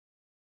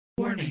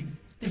Warning,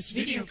 this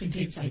video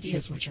contains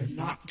ideas which are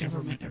not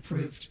government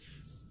approved.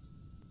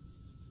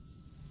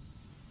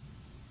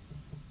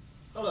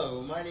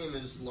 Hello, my name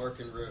is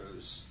Larkin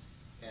Rose,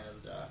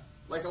 and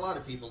like a lot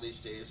of people these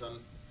days, I'm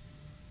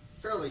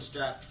fairly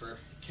strapped for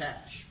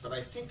cash, but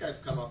I think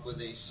I've come up with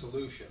a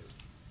solution.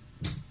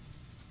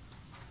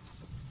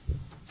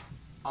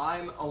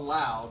 I'm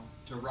allowed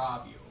to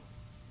rob you.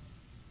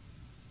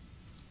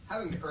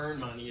 Having to earn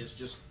money is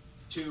just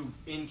too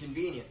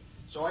inconvenient,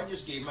 so I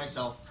just gave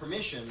myself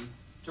permission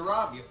to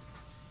rob you.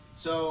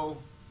 So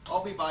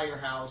I'll be by your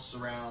house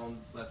around,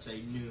 let's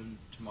say, noon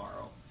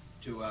tomorrow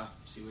to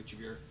see which of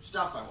your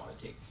stuff I want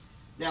to take.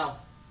 Now,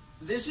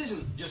 this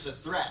isn't just a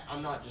threat.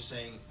 I'm not just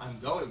saying I'm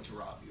going to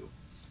rob you.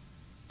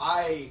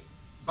 I,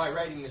 by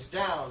writing this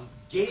down,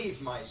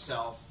 gave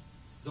myself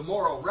the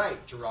moral right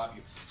to rob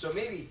you. So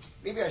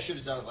maybe I should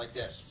have done it like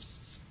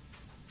this.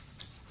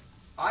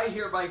 I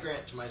hereby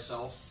grant to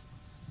myself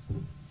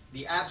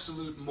the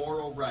absolute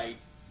moral right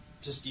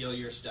to steal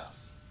your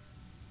stuff.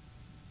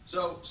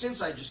 So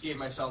since I just gave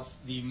myself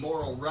the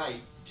moral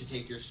right to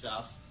take your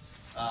stuff,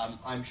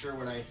 I'm sure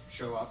when I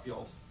show up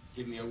you'll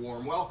give me a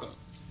warm welcome.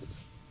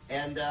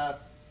 And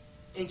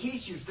in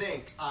case you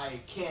think I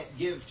can't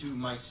give to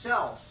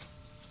myself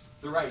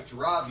the right to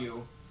rob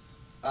you,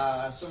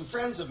 some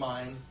friends of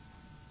mine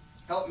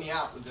helped me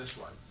out with this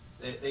one.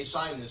 They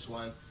signed this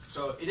one,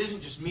 so it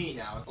isn't just me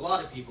now. A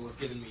lot of people have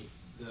given me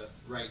the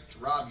right to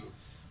rob you.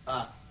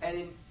 And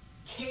in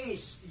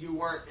case you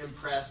weren't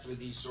impressed with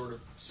these sort of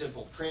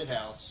simple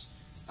printouts,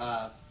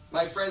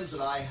 my friends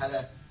and I had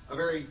a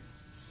very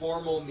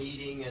formal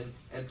meeting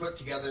and put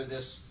together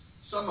this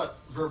somewhat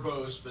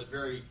verbose but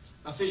very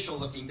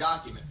official-looking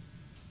document.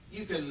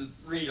 You can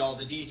read all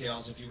the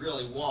details if you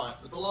really want,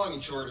 but the long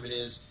and short of it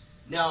is,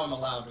 now I'm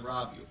allowed to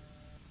rob you.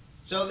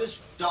 So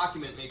this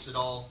document makes it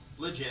all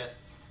legit.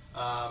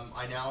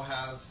 I now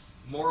have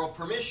moral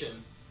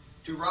permission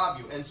to rob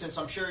you, and since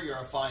I'm sure you're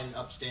a fine,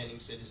 upstanding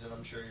citizen,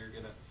 I'm sure you're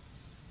going to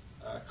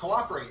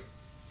cooperate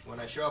when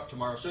I show up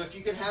tomorrow. So if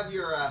you could have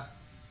your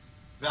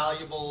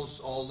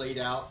valuables all laid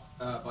out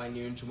by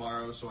noon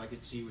tomorrow so I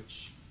could see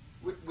which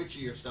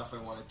of your stuff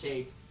I want to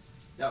take,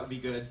 that would be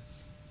good.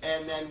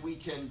 And then we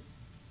can...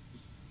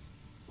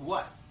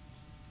 What?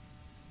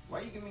 Why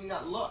are you giving me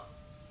that look?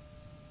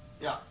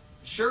 Yeah,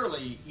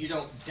 surely you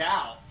don't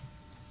doubt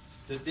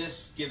that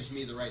this gives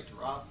me the right to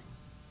rob you.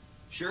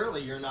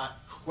 Surely you're not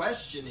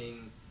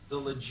questioning the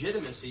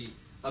legitimacy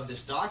of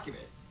this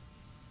document.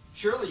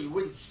 Surely you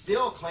wouldn't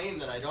still claim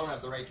that I don't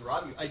have the right to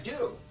rob you. I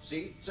do.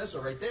 See? It says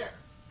so right there.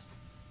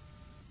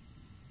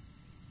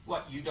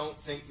 What, you don't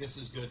think this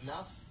is good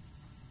enough?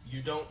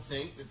 You don't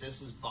think that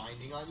this is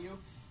binding on you?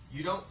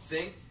 You don't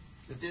think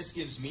that this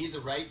gives me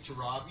the right to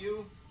rob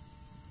you?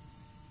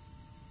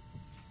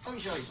 Let me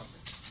show you something.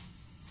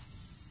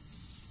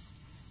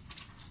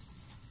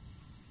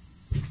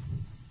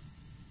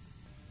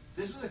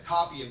 This is a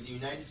copy of the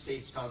United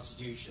States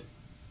Constitution.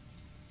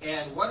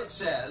 And what it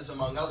says,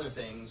 among other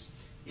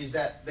things, is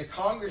that the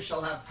Congress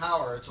shall have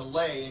power to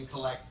lay and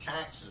collect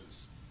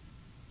taxes.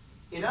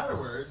 In other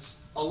words,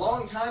 a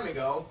long time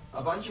ago,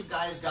 a bunch of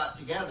guys got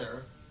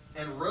together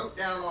and wrote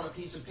down on a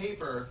piece of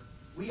paper,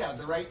 we have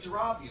the right to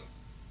rob you.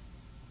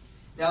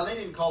 Now, they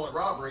didn't call it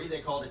robbery,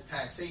 they called it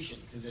taxation,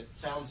 because it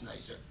sounds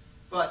nicer.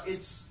 But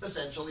it's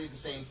essentially the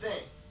same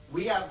thing.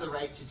 We have the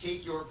right to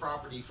take your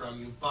property from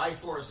you by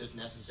force, if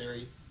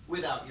necessary,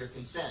 without your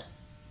consent.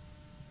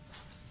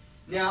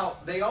 Now,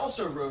 they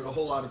also wrote a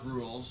whole lot of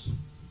rules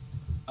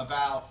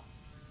about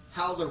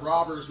how the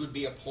robbers would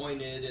be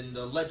appointed and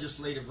the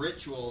legislative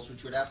rituals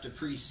which would have to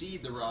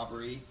precede the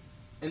robbery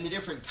and the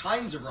different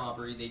kinds of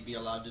robbery they'd be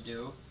allowed to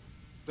do.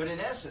 But in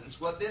essence,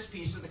 what this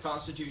piece of the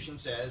Constitution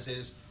says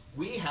is,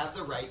 we have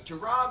the right to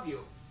rob you.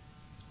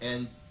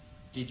 And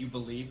did you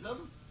believe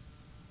them?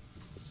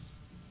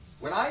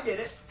 When I did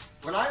it,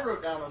 when I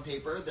wrote down on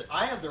paper that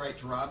I had the right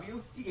to rob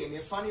you, you gave me a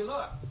funny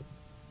look.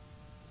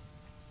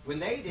 When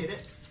they did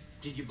it,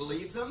 did you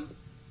believe them?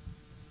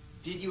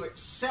 Did you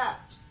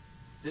accept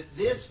that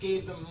this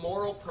gave them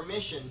moral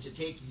permission to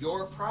take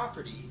your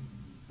property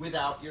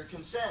without your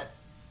consent?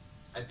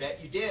 I bet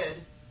you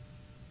did.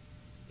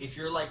 If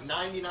you're like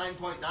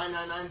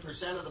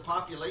 99.999% of the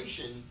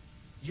population,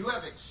 you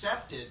have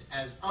accepted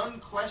as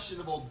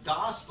unquestionable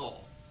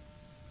gospel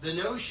the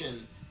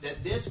notion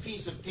that this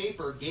piece of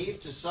paper gave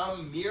to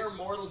some mere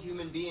mortal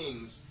human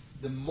beings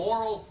the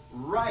moral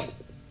right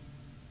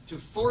to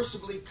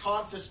forcibly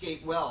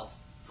confiscate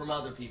wealth from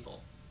other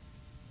people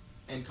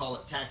and call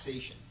it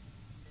taxation.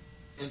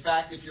 In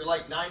fact, if you're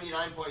like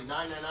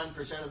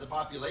 99.999% of the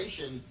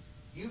population,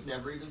 you've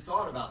never even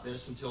thought about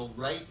this until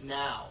right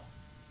now.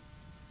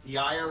 The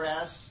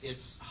IRS,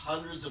 it's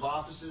hundreds of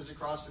offices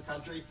across the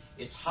country,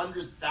 it's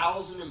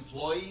 100,000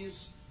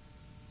 employees,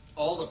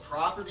 all the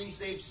properties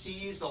they've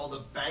seized, all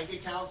the bank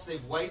accounts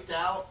they've wiped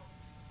out,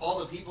 all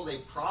the people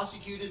they've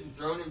prosecuted and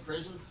thrown in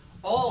prison,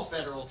 all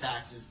federal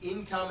taxes,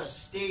 income,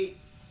 estate,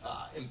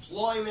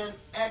 employment,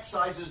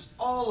 excises,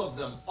 all of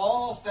them,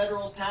 all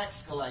federal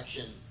tax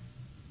collection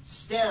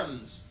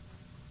stems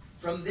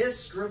from this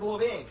scribble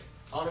of ink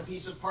on a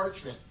piece of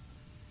parchment.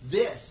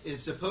 This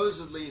is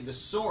supposedly the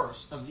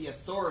source of the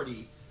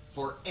authority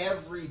for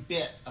every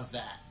bit of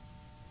that.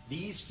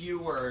 These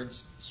few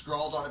words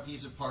scrawled on a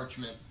piece of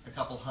parchment a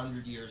couple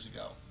hundred years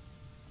ago.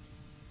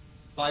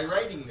 By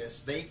writing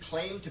this, they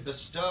claim to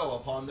bestow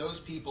upon those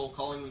people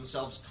calling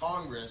themselves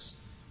Congress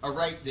a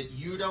right that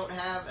you don't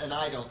have and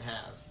I don't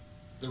have.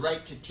 The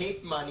right to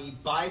take money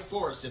by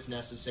force, if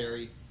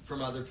necessary,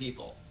 from other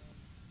people.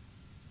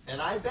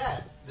 And I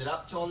bet that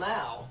up till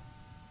now,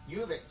 you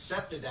have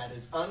accepted that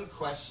as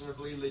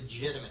unquestionably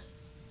legitimate.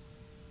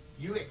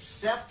 You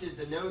accepted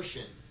the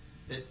notion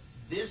that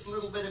this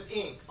little bit of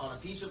ink on a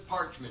piece of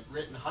parchment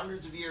written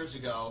hundreds of years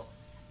ago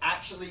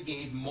actually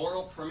gave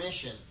moral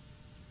permission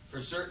for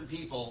certain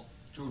people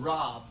to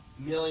rob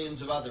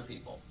millions of other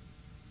people.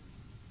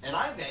 And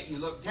I bet you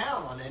look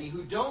down on any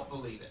who don't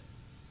believe it.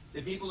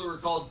 The people who are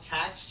called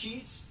tax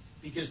cheats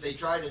because they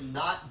try to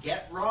not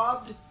get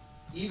robbed,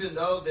 even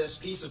though this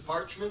piece of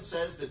parchment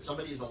says that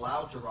somebody is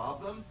allowed to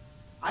rob them,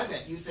 I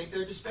bet you think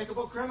they're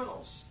despicable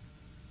criminals.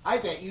 I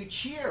bet you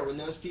cheer when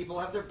those people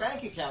have their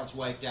bank accounts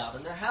wiped out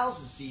and their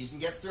houses seized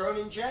and get thrown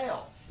in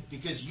jail,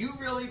 because you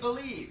really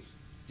believe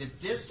that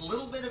this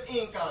little bit of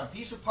ink on a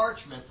piece of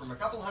parchment from a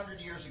couple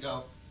hundred years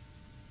ago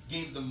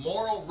gave the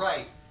moral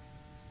right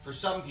for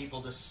some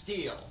people to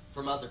steal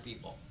from other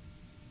people.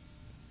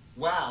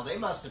 Wow, they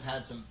must have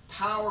had some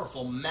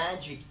powerful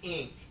magic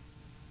ink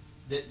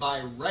that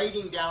by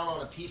writing down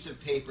on a piece of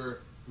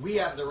paper, we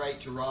have the right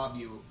to rob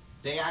you,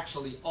 they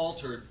actually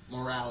altered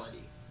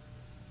morality.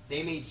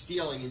 They made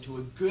stealing into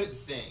a good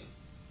thing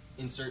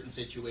in certain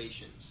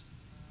situations.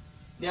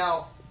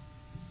 Now,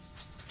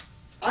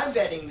 I'm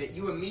betting that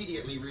you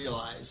immediately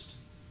realized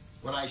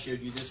when I showed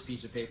you this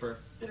piece of paper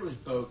that it was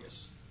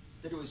bogus,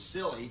 that it was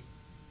silly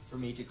for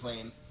me to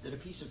claim that a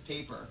piece of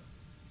paper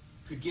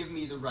could give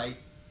me the right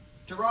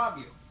to rob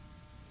you.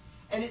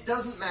 And it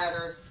doesn't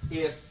matter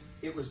if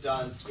it was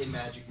done in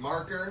magic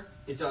marker,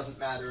 it doesn't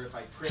matter if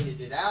I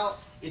printed it out,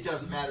 it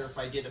doesn't matter if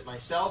I did it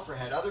myself or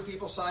had other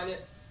people sign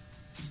it.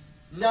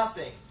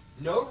 Nothing,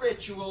 no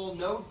ritual,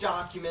 no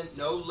document,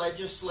 no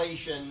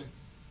legislation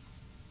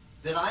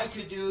that I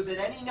could do, that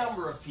any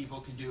number of people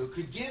could do,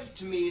 could give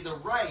to me the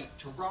right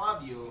to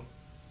rob you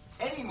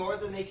any more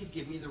than they could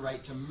give me the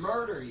right to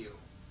murder you.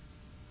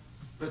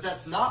 But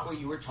that's not what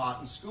you were taught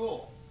in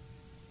school.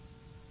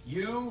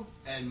 You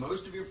and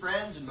most of your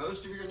friends and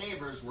most of your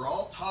neighbors were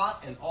all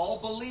taught and all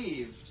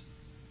believed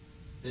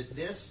that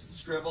this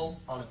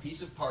scribble on a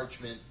piece of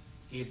parchment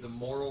gave the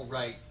moral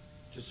right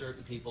to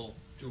certain people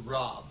to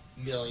rob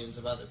millions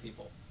of other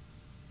people.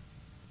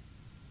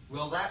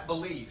 Well, that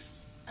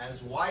belief,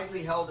 as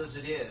widely held as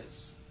it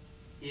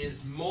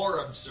is more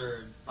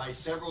absurd by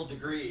several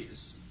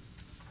degrees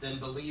than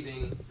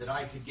believing that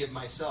I could give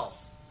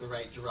myself the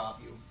right to rob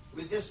you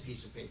with this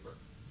piece of paper.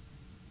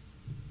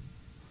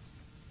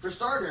 For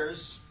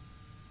starters,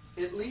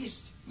 at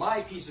least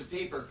my piece of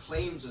paper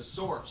claims a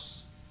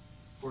source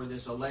for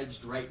this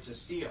alleged right to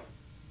steal.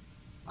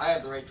 I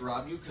have the right to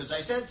rob you because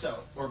I said so,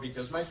 or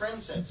because my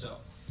friend said so.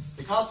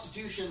 The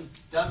Constitution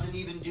doesn't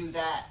even do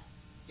that.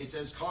 It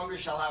says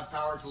Congress shall have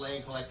power to lay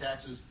and collect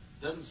taxes.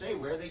 Doesn't say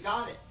where they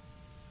got it.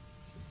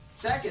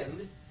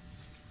 Second,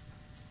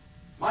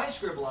 my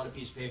scribble on a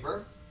piece of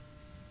paper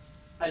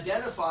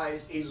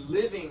identifies a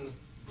living,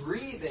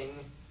 breathing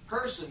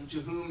person to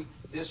whom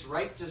this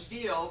right to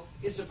steal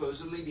is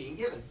supposedly being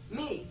given.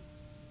 Me.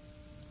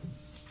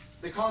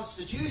 The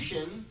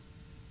Constitution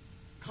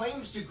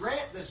claims to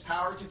grant this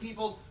power to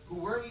people who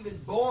weren't even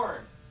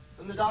born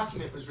when the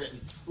document was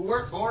written, who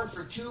weren't born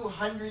for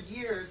 200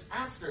 years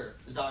after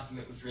the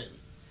document was written.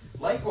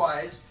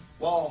 Likewise,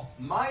 while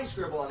my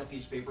scribble on a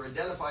piece of paper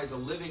identifies a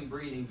living,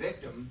 breathing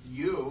victim,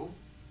 you,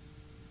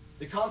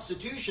 the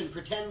Constitution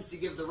pretends to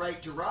give the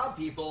right to rob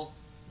people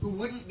who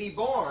wouldn't be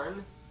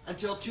born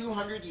until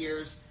 200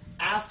 years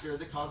after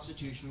the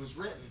Constitution was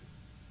written.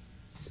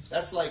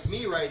 That's like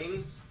me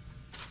writing,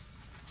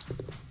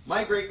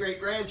 my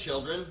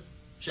great-great-grandchildren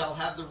shall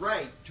have the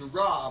right to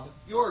rob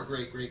your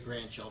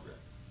great-great-grandchildren.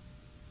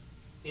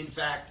 In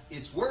fact,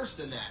 it's worse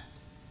than that,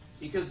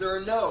 because there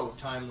are no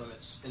time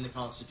limits in the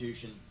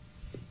Constitution.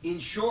 In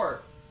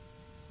short,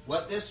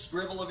 what this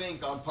scribble of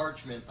ink on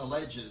parchment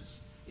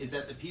alleges is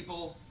that the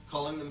people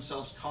calling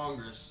themselves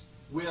Congress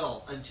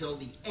will, until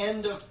the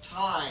end of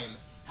time,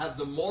 have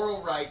the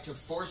moral right to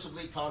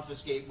forcibly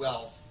confiscate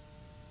wealth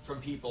from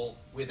people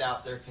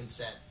without their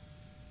consent.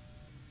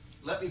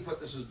 Let me put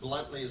this as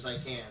bluntly as I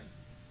can.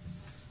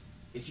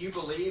 If you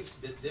believe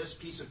that this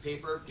piece of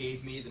paper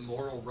gave me the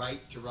moral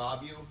right to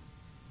rob you,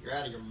 you're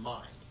out of your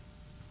mind.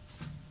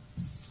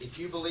 If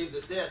you believe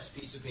that this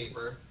piece of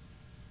paper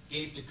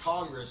gave to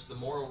Congress the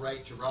moral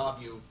right to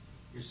rob you,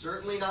 you're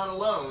certainly not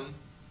alone,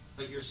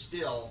 but you're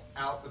still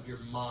out of your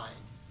mind.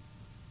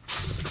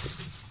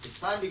 It's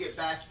time to get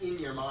back in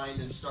your mind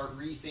and start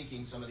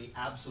rethinking some of the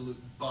absolute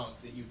bunk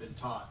that you've been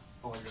taught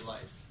all your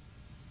life.